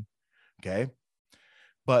doing. Okay.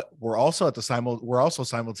 But we're also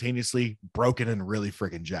simultaneously broken and really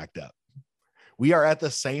freaking jacked up. We are at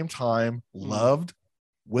the same time loved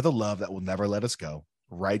with a love that will never let us go,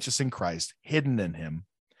 righteous in Christ, hidden in him.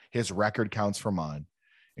 His record counts for mine,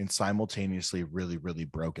 and simultaneously really, really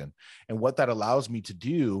broken. And what that allows me to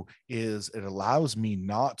do is it allows me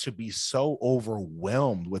not to be so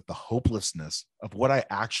overwhelmed with the hopelessness of what I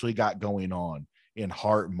actually got going on in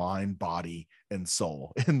heart, mind, body, and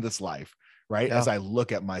soul in this life, right? As I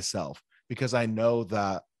look at myself, because I know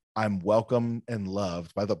that I'm welcome and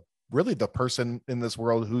loved by the person in this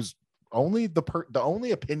world who's the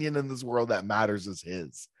only opinion in this world that matters is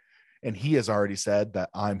his. And he has already said that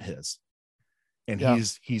I'm his. And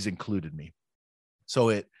he's included me. So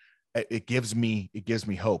it gives me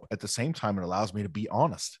hope. At the same time, it allows me to be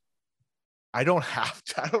honest. I don't have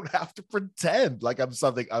to pretend like I'm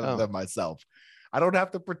something other than myself. I don't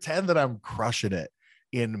have to pretend that I'm crushing it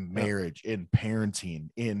in marriage, in parenting,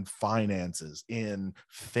 in finances, in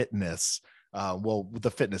fitness. Well, with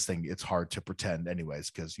the fitness thing, it's hard to pretend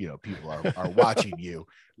anyways, because people are watching you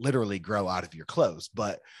literally grow out of your clothes,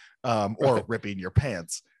 but or ripping your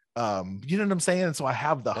pants. You know what I'm saying? And so I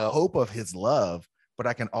have the hope of his love, but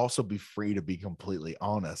I can also be free to be completely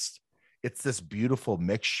honest. It's this beautiful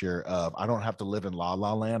mixture of, I don't have to live in la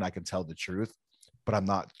la land. I can tell the truth, but I'm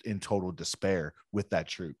not in total despair with that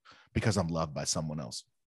truth because I'm loved by someone else.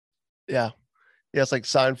 Yeah. Yeah. It's like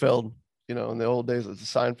Seinfeld, in the old days of the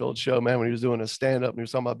Seinfeld show, man, when he was doing a stand-up and he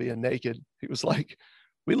was talking about being naked, he was like,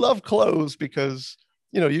 we love clothes because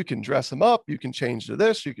you can dress them up, you can change to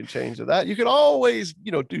this, you can change to that. You can always,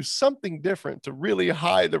 do something different to really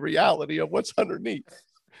hide the reality of what's underneath.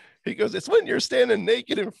 He goes, it's when you're standing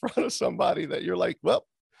naked in front of somebody that you're like, well,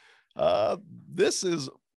 this is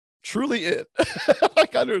truly it.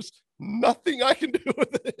 Like there's nothing I can do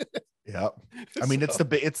with it. Yeah. I mean, it's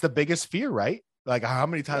the biggest fear, right? Like how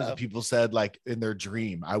many times have people said like in their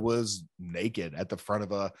dream, I was naked at the front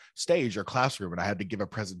of a stage or classroom and I had to give a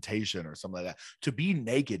presentation or something like that. To be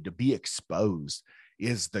naked, to be exposed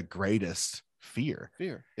is the greatest fear.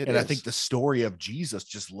 I think the story of Jesus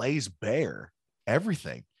just lays bare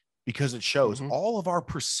everything because it shows all of our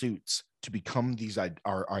pursuits to become these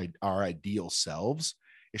our ideal selves.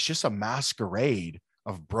 It's just a masquerade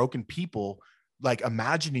of broken people, like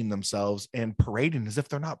imagining themselves and parading as if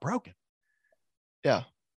they're not broken. Yeah.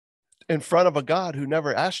 In front of a God who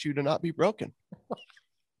never asked you to not be broken.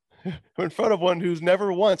 In front of one who's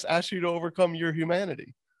never once asked you to overcome your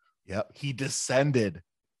humanity. Yep. He descended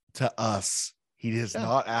to us. He does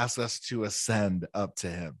not ask us to ascend up to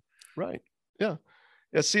him. Right. Yeah.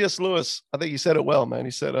 Yeah. C.S. Lewis, I think he said it well, man.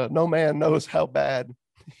 He said, no man knows how bad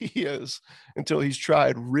he is until he's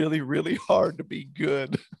tried really, really hard to be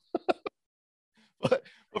good.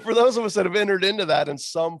 But for those of us that have entered into that in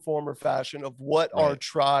some form or fashion of what our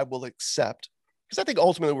tribe will accept, because I think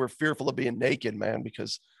ultimately we're fearful of being naked, man,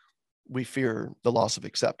 because we fear the loss of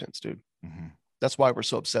acceptance, dude. That's why we're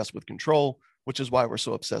so obsessed with control, which is why we're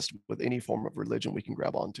so obsessed with any form of religion we can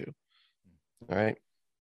grab onto. All right.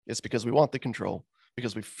 It's because we want the control,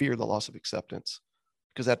 because we fear the loss of acceptance,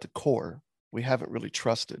 because at the core, we haven't really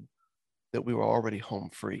trusted that we were already home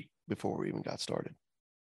free before we even got started.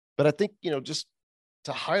 But I think, just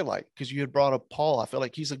to highlight, because you had brought up Paul, I feel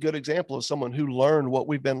like he's a good example of someone who learned what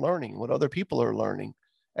we've been learning, what other people are learning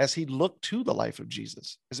as he looked to the life of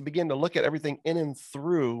Jesus, as he began to look at everything in and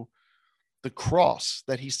through the cross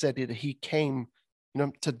that he said that he came,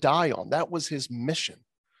 to die on. That was his mission.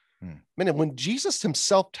 Man, when Jesus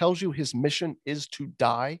himself tells you his mission is to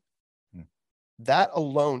die, that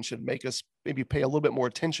alone should make us maybe pay a little bit more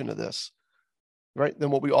attention to this, right, than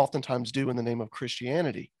what we oftentimes do in the name of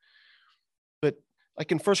Christianity. But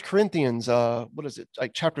like in 1 Corinthians,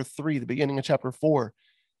 like chapter 3, the beginning of chapter 4,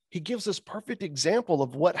 he gives this perfect example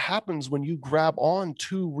of what happens when you grab on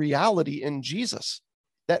to reality in Jesus.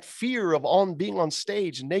 That fear of being on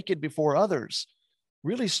stage naked before others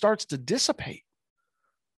really starts to dissipate.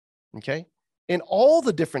 Okay. In all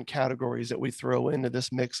the different categories that we throw into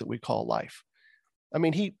this mix that we call life. I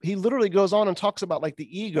mean, he literally goes on and talks about like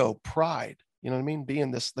the ego, pride,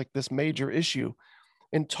 being this major issue,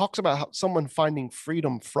 and talks about how someone finding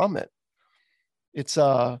freedom from it. It's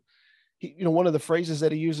one of the phrases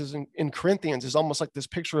that he uses in Corinthians is almost like this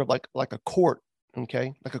picture of like a court,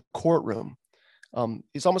 okay, like a courtroom.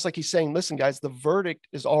 It's almost like he's saying, listen, guys, the verdict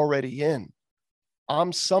is already in.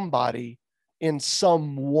 I'm somebody in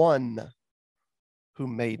someone who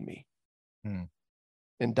made me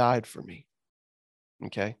and died for me,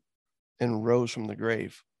 okay, and rose from the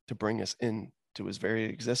grave to bring us into his very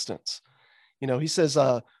existence. He says,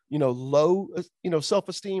 low,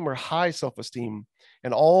 self-esteem or high self-esteem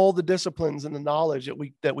and all the disciplines and the knowledge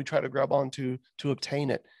that we try to grab onto to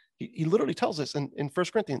obtain it. He literally tells us in 1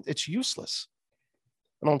 Corinthians, it's useless.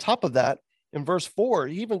 And on top of that, in verse 4,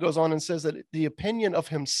 he even goes on and says that the opinion of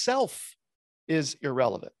himself is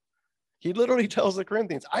irrelevant. He literally tells the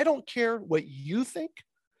Corinthians, I don't care what you think.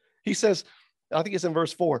 He says, I think it's in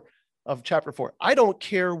verse 4 of chapter 4, I don't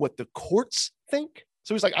care what the courts think.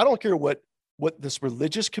 So he's like, I don't care what this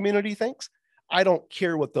religious community thinks. I don't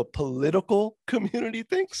care what the political community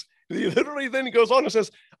thinks. He literally then goes on and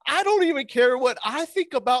says, I don't even care what I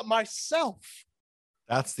think about myself.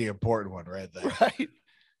 That's the important one right there. Right.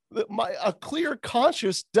 A clear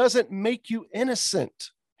conscience doesn't make you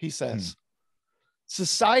innocent, he says.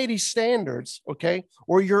 Society standards, okay,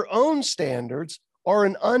 or your own standards are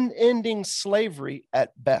an unending slavery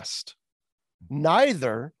at best.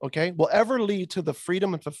 Neither, okay, will ever lead to the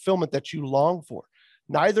freedom and fulfillment that you long for.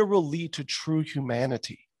 Neither will lead to true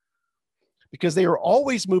humanity, because they are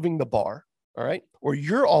always moving the bar, all right, or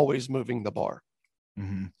you're always moving the bar.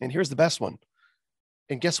 And here's the best one.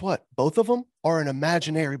 And guess what? Both of them are an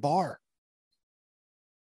imaginary bar.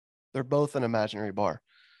 They're both an imaginary bar.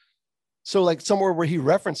 So like somewhere where he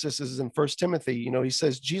references this is in 1 Timothy, he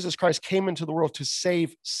says, Jesus Christ came into the world to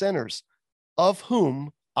save sinners, of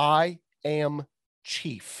whom I am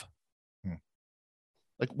chief.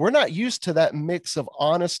 Like we're not used to that mix of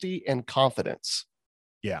honesty and confidence.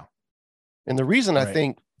 Yeah. And the reason I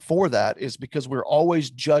think for that is because we're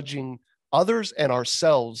always judging others and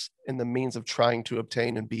ourselves in the means of trying to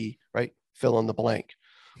obtain and be, right, fill in the blank.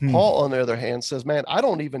 Paul, on the other hand, says, man, I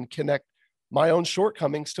don't even connect my own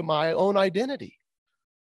shortcomings to my own identity.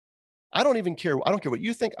 I don't even care. I don't care what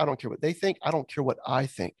you think. I don't care what they think. I don't care what I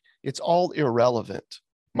think. It's all irrelevant.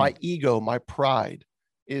 My ego, my pride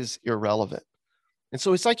is irrelevant. And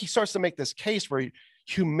so it's like he starts to make this case where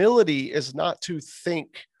humility is not to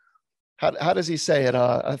think. How does he say it?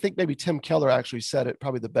 I think maybe Tim Keller actually said it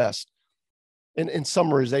probably the best in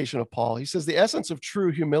summarization of Paul. He says, the essence of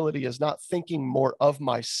true humility is not thinking more of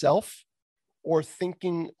myself or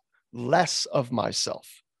thinking less of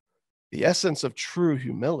myself. The essence of true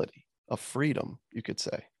humility, of freedom, you could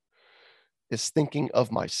say, is thinking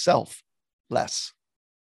of myself less.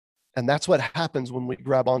 And that's what happens when we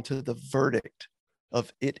grab onto the verdict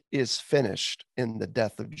of it is finished in the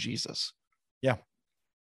death of Jesus. Yeah.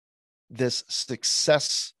 This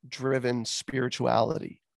success-driven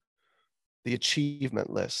spirituality, the achievement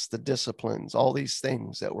lists, the disciplines, all these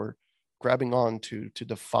things that we're grabbing on to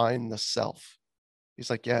define the self. He's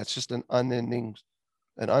like, yeah, it's just an unending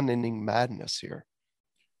madness here.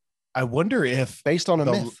 I wonder if based on a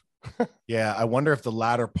myth. Yeah, I wonder if the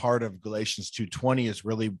latter part of Galatians 2:20 is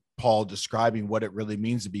really Paul describing what it really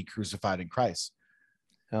means to be crucified in Christ.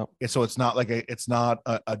 Yep. And so it's not like it's not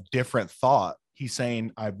a different thought. He's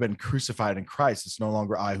saying, I've been crucified in Christ. It's no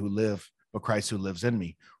longer I who live, but Christ who lives in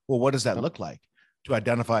me. Well, what does that look like? To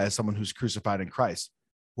identify as someone who's crucified in Christ?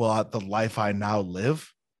 Well, the life I now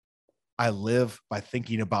live, I live by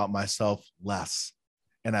thinking about myself less.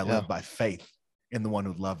 And I live by faith in the one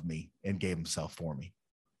who loved me and gave himself for me.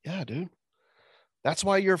 Yeah, dude. That's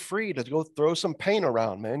why you're free to go throw some paint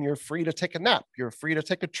around, man. You're free to take a nap. You're free to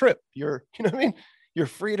take a trip. You know what I mean? You're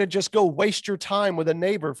free to just go waste your time with a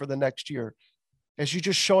neighbor for the next year as you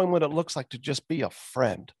just show him what it looks like to just be a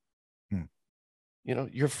friend. You know,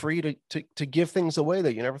 you're free to give things away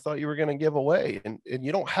that you never thought you were going to give away. And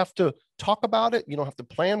you don't have to talk about it. You don't have to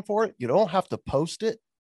plan for it. You don't have to post it.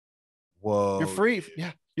 Whoa. You're free.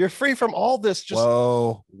 Yeah. You're free from all this just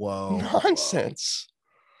nonsense.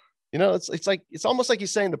 You know, it's like, it's almost like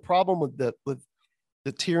he's saying the problem with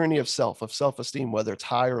the tyranny of self-esteem, whether it's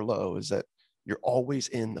high or low, is that you're always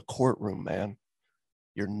in the courtroom, man.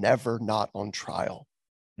 You're never not on trial.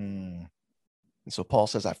 And so Paul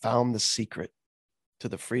says, I found the secret to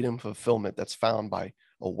the freedom fulfillment that's found by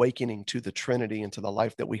awakening to the Trinity and to the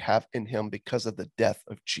life that we have in him because of the death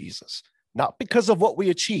of Jesus, not because of what we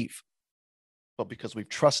achieve, but because we've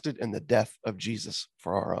trusted in the death of Jesus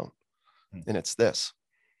for our own. And it's this,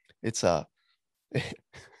 it's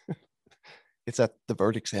it's at the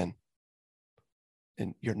verdict's in,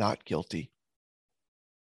 and you're not guilty.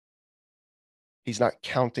 He's not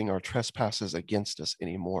counting our trespasses against us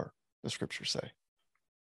anymore, the scriptures say.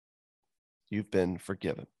 You've been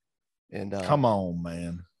forgiven. And come on,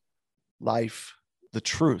 man. Life, the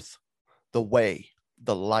truth, the way,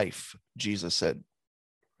 the life, Jesus said,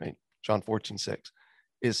 right? John 14:6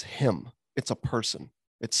 is him. It's a person.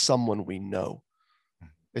 It's someone we know.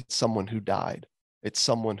 It's someone who died. It's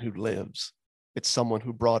someone who lives. It's someone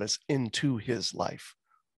who brought us into his life.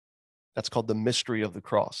 That's called the mystery of the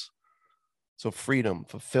cross. So freedom,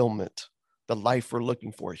 fulfillment, the life we're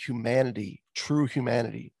looking for, humanity, true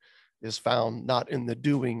humanity, is found not in the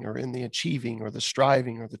doing or in the achieving or the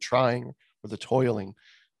striving or the trying or the toiling.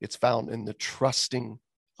 It's found in the trusting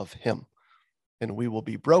of him. And we will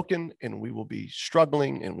be broken and we will be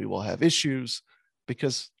struggling and we will have issues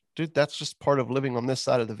because, dude, that's just part of living on this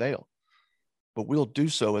side of the veil. But we'll do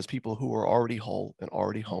so as people who are already whole and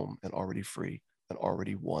already home and already free and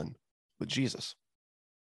already one with Jesus.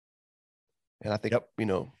 And I think, you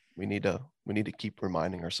know, we need to keep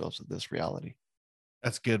reminding ourselves of this reality.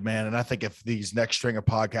 That's good, man. And I think if these next string of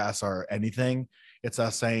podcasts are anything, it's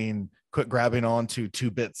us saying, quit grabbing onto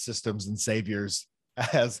 2-bit systems and saviors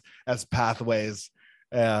as pathways,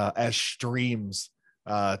 as streams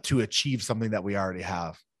to achieve something that we already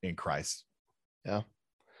have in Christ. Yeah.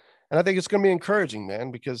 And I think it's going to be encouraging,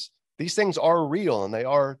 man, because these things are real and they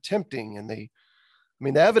are tempting. And the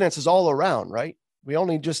evidence is all around, right? We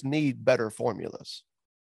only just need better formulas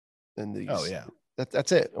than these. Oh, yeah.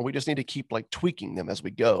 That's it. And we just need to keep like tweaking them as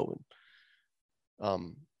we go.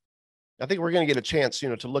 And I think we're going to get a chance, you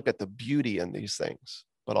know, to look at the beauty in these things,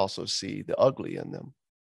 but also see the ugly in them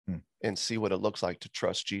and see what it looks like to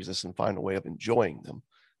trust Jesus and find a way of enjoying them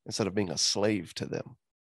instead of being a slave to them.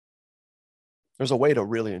 There's a way to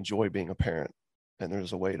really enjoy being a parent, and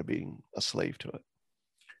there's a way to being a slave to it.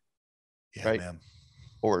 Yeah, right? man.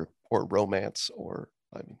 Or romance, or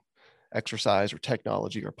exercise, or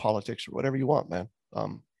technology, or politics, or whatever you want, man. I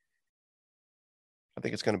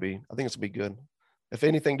think it's gonna be good. If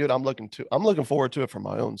anything, dude, I'm looking forward to it for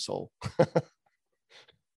my own soul.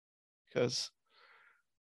 Because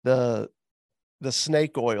the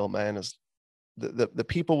snake oil, man, is the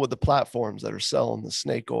people with the platforms that are selling the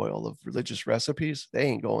snake oil of religious recipes, they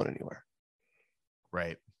ain't going anywhere.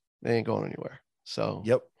 Right. They ain't going anywhere. So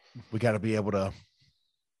yep, we got to be able to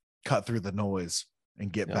cut through the noise.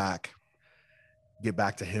 and get back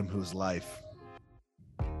to him whose life,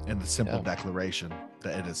 and the simple declaration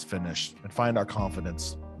that it is finished, and find our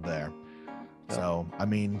confidence there. So, I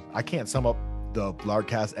mean, I can't sum up the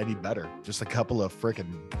Larkcast any better. Just a couple of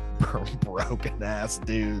freaking broken ass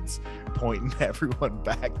dudes pointing everyone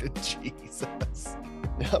back to Jesus.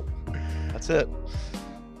 Yep, that's it.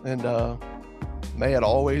 And may it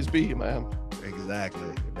always be, man.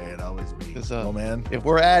 Exactly. May it always be. Oh man, if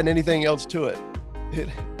we're adding anything else to it,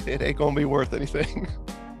 it ain't gonna be worth anything.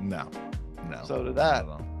 No. So to that,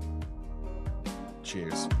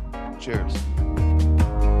 Cheers. Cheers.